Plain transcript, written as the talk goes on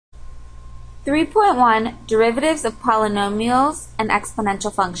3.1 Derivatives of Polynomials and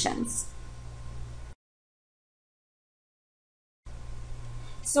Exponential Functions.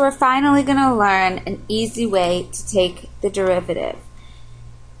 So we're finally going to learn an easy way to take the derivative.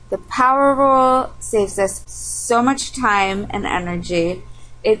 The power rule saves us so much time and energy.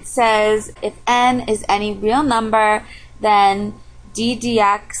 It says if n is any real number, then d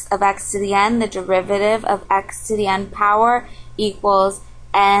dx of x to the n, the derivative of x to the n power, equals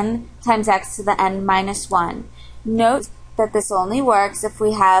n times x to the n minus 1. Note that this only works if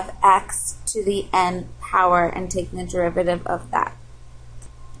we have x to the n power and taking the derivative of that.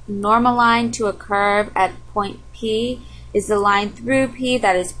 Normal line to a curve at point P is the line through P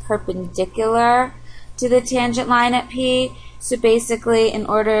that is perpendicular to the tangent line at P. So basically, in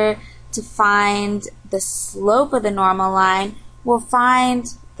order to find the slope of the normal line, we'll find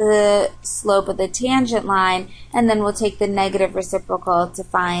the slope of the tangent line, and then we'll take the negative reciprocal to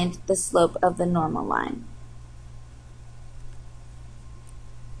find the slope of the normal line.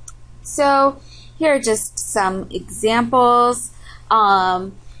 So here are just some examples.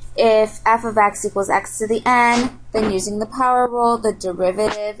 If f of x equals x to the n, then using the power rule, the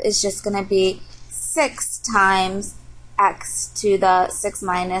derivative is just going to be 6 times x to the 6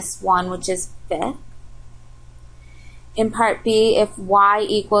 minus 1, which is 5th. In part B, if y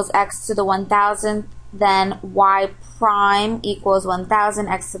equals x to the 1,000th, then y prime equals 1,000,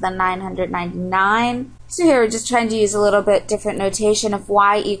 x to the 999. So here we're just trying to use a little bit different notation. If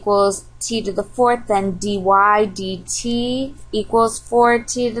y equals t to the 4th, then dy dt equals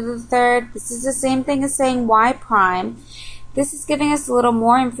 4t to the 3rd. This is the same thing as saying y prime. This is giving us a little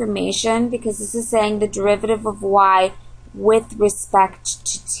more information because this is saying the derivative of y with respect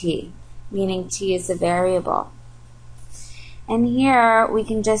to t, meaning t is a variable. And here we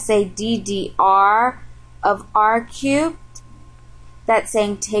can just say ddr of r cubed. That's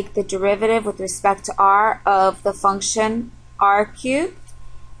saying take the derivative with respect to r of the function r cubed,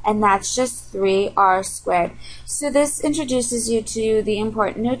 and that's just 3r squared. So this introduces you to the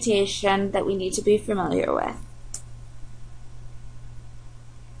important notation that we need to be familiar with.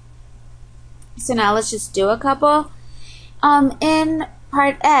 So now let's just do a couple. In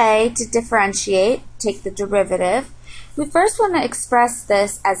part A, to differentiate, take the derivative, we first want to express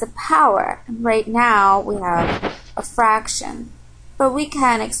this as a power. Right now we have a fraction, but we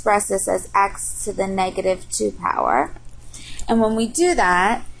can express this as x to the negative 2 power. And when we do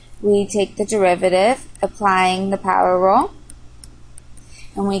that, we take the derivative, applying the power rule,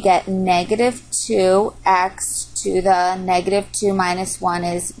 and we get negative 2x to the negative 2 minus 1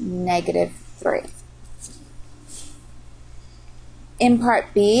 is negative 3. In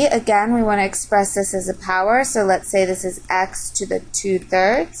part B, again, we want to express this as a power, so let's say this is x to the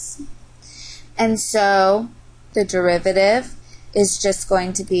 2/3. And so the derivative is just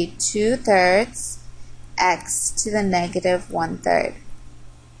going to be 2/3 x to the negative 1/3.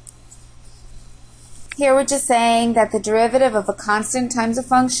 Here we're just saying that the derivative of a constant times a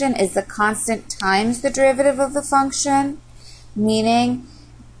function is the constant times the derivative of the function, meaning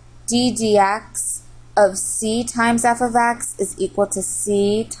d dx of c times f of x is equal to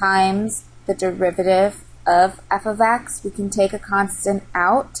c times the derivative of f of x. We can take a constant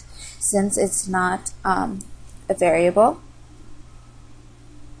out since it's not a variable.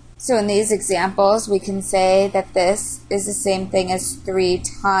 So in these examples, we can say that this is the same thing as 3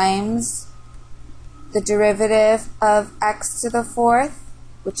 times the derivative of x to the 4th,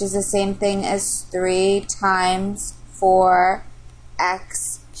 which is the same thing as 3 times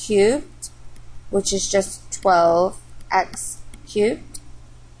 4x cubed, which is just 12x cubed.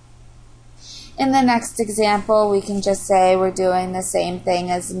 In the next example, we can just say we're doing the same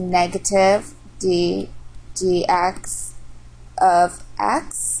thing as negative d dx of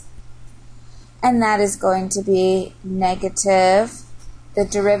x, and that is going to be negative. The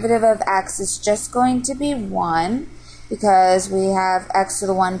derivative of x is just going to be 1, because we have x to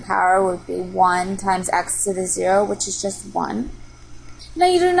the 1 power would be 1 times x to the 0, which is just 1. Now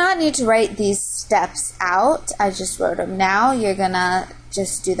you do not need to write these steps out. I just wrote them now. You're going to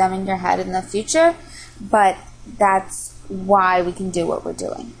just do them in your head in the future, but that's why we can do what we're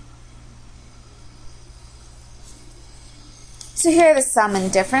doing. So here are the sum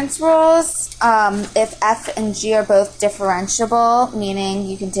and difference rules. If f and g are both differentiable, meaning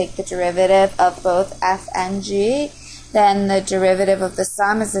you can take the derivative of both f and g, then the derivative of the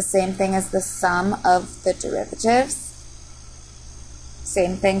sum is the same thing as the sum of the derivatives.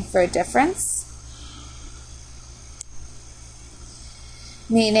 Same thing for difference,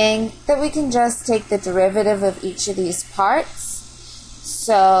 meaning that we can just take the derivative of each of these parts.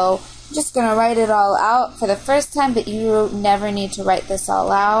 So I'm just going to write it all out for the first time, but you never need to write this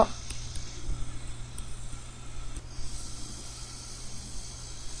all out.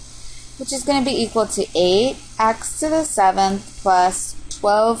 which is going to be equal to 8x to the 7th plus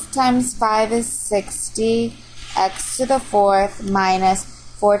 12 times 5 is 60, x to the 4th minus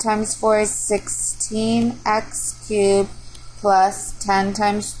 4 times 4 is 16, x cubed plus 10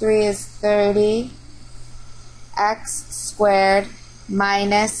 times 3 is 30, x squared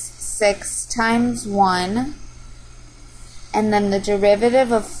minus 6 times 1. And then the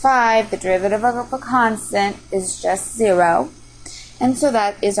derivative of 5, the derivative of a constant, is just 0. And so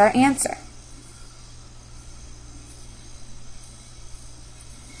that is our answer.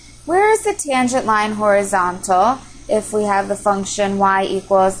 Where is the tangent line horizontal if we have the function y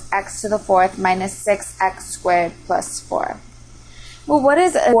equals x to the 4th minus 6x squared plus 4? Well, what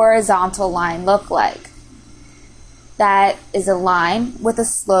does a horizontal line look like? That is a line with a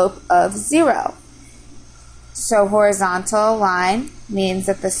slope of 0. So horizontal line means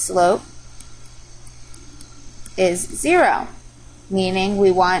that the slope is 0, meaning we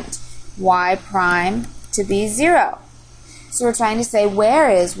want y prime to be 0. So we're trying to say, where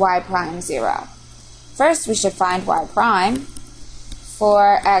is y prime 0? First, we should find y prime.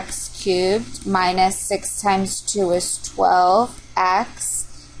 4x cubed minus 6 times 2 is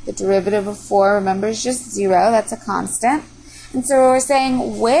 12x. The derivative of 4, remember, is just 0. That's a constant. And so we're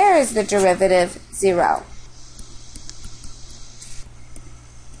saying, where is the derivative 0?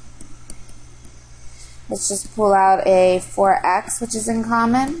 Let's just pull out a 4x, which is in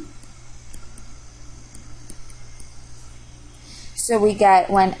common. So we get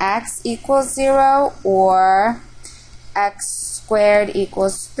when x equals 0 or x squared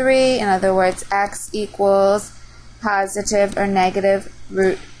equals 3. In other words, x equals positive or negative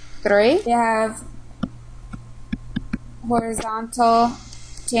root 3. We have horizontal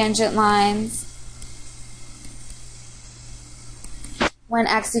tangent lines when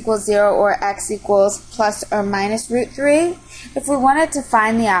x equals 0 or x equals plus or minus root 3. If we wanted to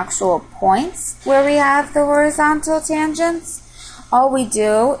find the actual points where we have the horizontal tangents, all we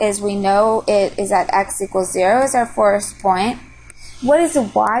do is we know it is at x equals 0 is our first point. What is the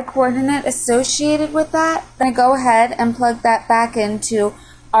y coordinate associated with that? I'm going to go ahead and plug that back into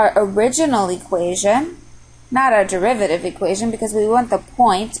our original equation, not our derivative equation, because we want the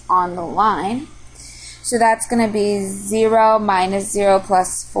point on the line. So that's going to be 0 minus 0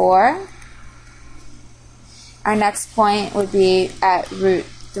 plus 4. Our next point would be at root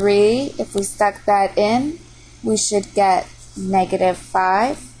 3. If we stuck that in, we should get negative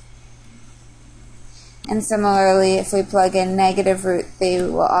 5. And similarly, if we plug in negative root 3, we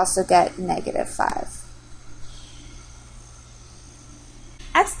will also get negative 5.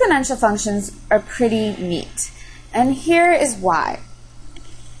 Exponential functions are pretty neat. And here is why.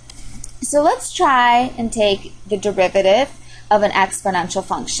 So let's try and take the derivative of an exponential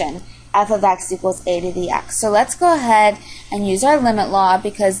function, f of x equals a to the x. So let's go ahead and use our limit law,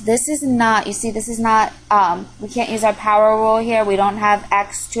 because this is not, you see, this is not, we can't use our power rule here. We don't have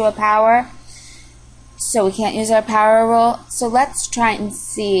x to a power, so we can't use our power rule. So let's try and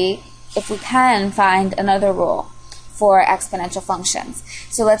see if we can find another rule for exponential functions.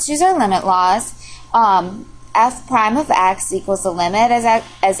 So let's use our limit laws. F prime of x equals the limit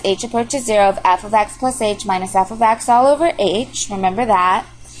as h approaches 0 of f of x plus h minus f of x all over h. Remember that.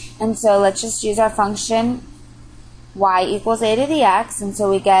 And so let's just use our function y equals a to the x. And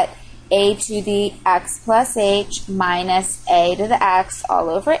so we get a to the x plus h minus a to the x all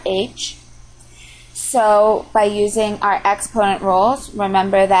over h. So by using our exponent rules,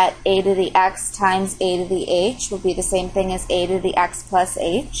 remember that a to the x times a to the h will be the same thing as a to the x plus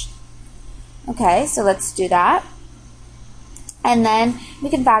h. Okay, so let's do that. And then we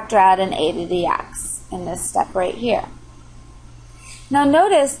can factor out an a to the x in this step right here. Now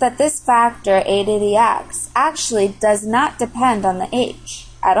notice that this factor, a to the x, actually does not depend on the h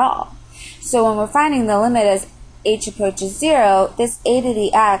at all. So when we're finding the limit as h approaches 0, this a to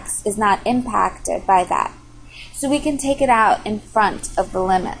the x is not impacted by that. So we can take it out in front of the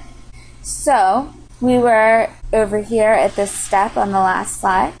limit. So we were over here at this step on the last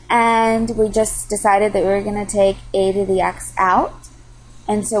slide, and we just decided that we were going to take a to the x out,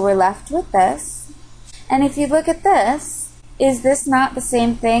 and so we're left with this. And if you look at this, is this not the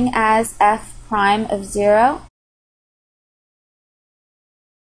same thing as f prime of 0?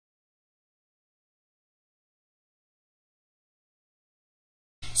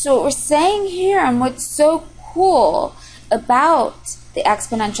 So what we're saying here, and what's so cool about the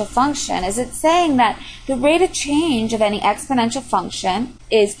exponential function, is it's saying that the rate of change of any exponential function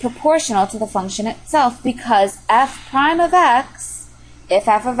is proportional to the function itself, because f prime of x, if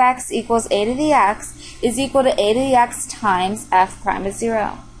f of x equals a to the x, is equal to a to the x times f prime of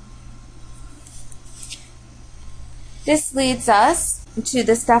 0. This leads us to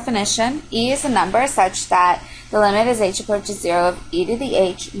this definition, e is a number such that the limit as h approaches 0 of e to the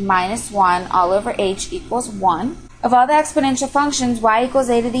h minus 1 all over h equals 1. Of all the exponential functions, y equals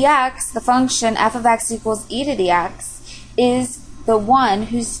a to the x, the function f of x equals e to the x is the one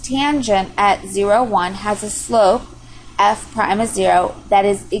whose tangent at 0, 1 has a slope f prime is 0 that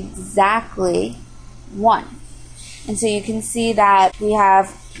is exactly 1. And so you can see that we have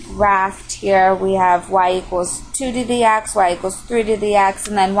graphed here, we have y equals 2 to the x, y equals 3 to the x,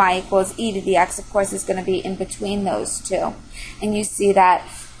 and then y equals e to the x, of course, is going to be in between those two. And you see that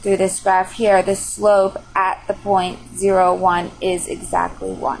through this graph here, the slope at the point 0, 1 is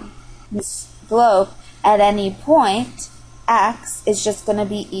exactly 1. The slope at any point, x, is just going to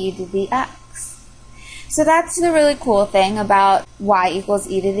be e to the x. So that's the really cool thing about y equals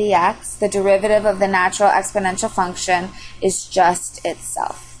e to the x. The derivative of the natural exponential function is just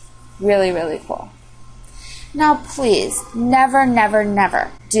itself. Really, really cool. Now please, never, never,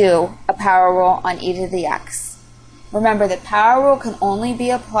 never do a power rule on e to the x. Remember, the power rule can only be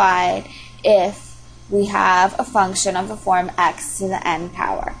applied if we have a function of the form x to the n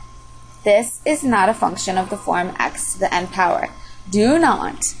power. This is not a function of the form x to the n power. Do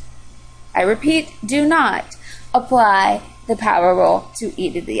not, I repeat, do not apply the power rule to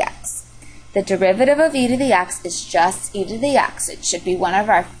e to the x. The derivative of e to the x is just e to the x. It should be one of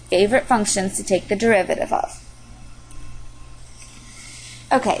our favorite functions to take the derivative of.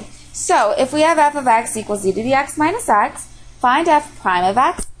 Okay, so if we have f of x equals e to the x minus x, find f prime of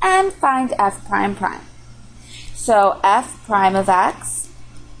x and find f prime prime. So f prime of x,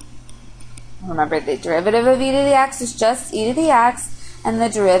 remember the derivative of e to the x is just e to the x, and the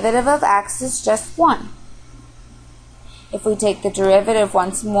derivative of x is just 1. If we take the derivative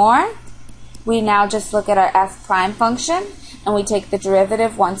once more, we now just look at our f prime function, and we take the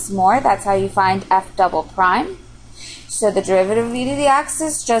derivative once more. That's how you find f double prime. So the derivative of e to the x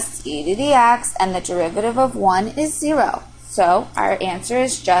is just e to the x, and the derivative of 1 is 0. So our answer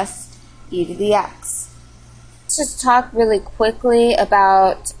is just e to the x. Let's just talk really quickly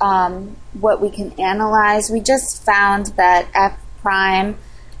about what we can analyze. We just found that f prime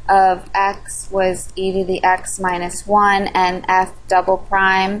of x was e to the x minus 1, and f double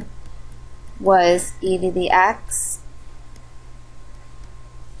prime was e to the x.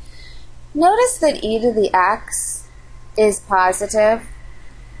 Notice that e to the x is positive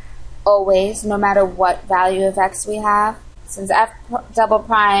always, no matter what value of x we have. Since f double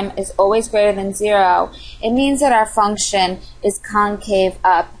prime is always greater than 0, it means that our function is concave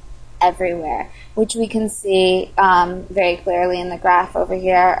up everywhere, which we can see very clearly in the graph over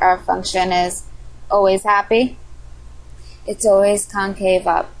here. Our function is always happy. It's always concave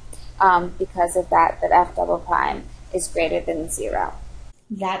up because of that f double prime is greater than 0.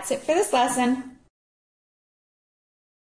 That's it for this lesson.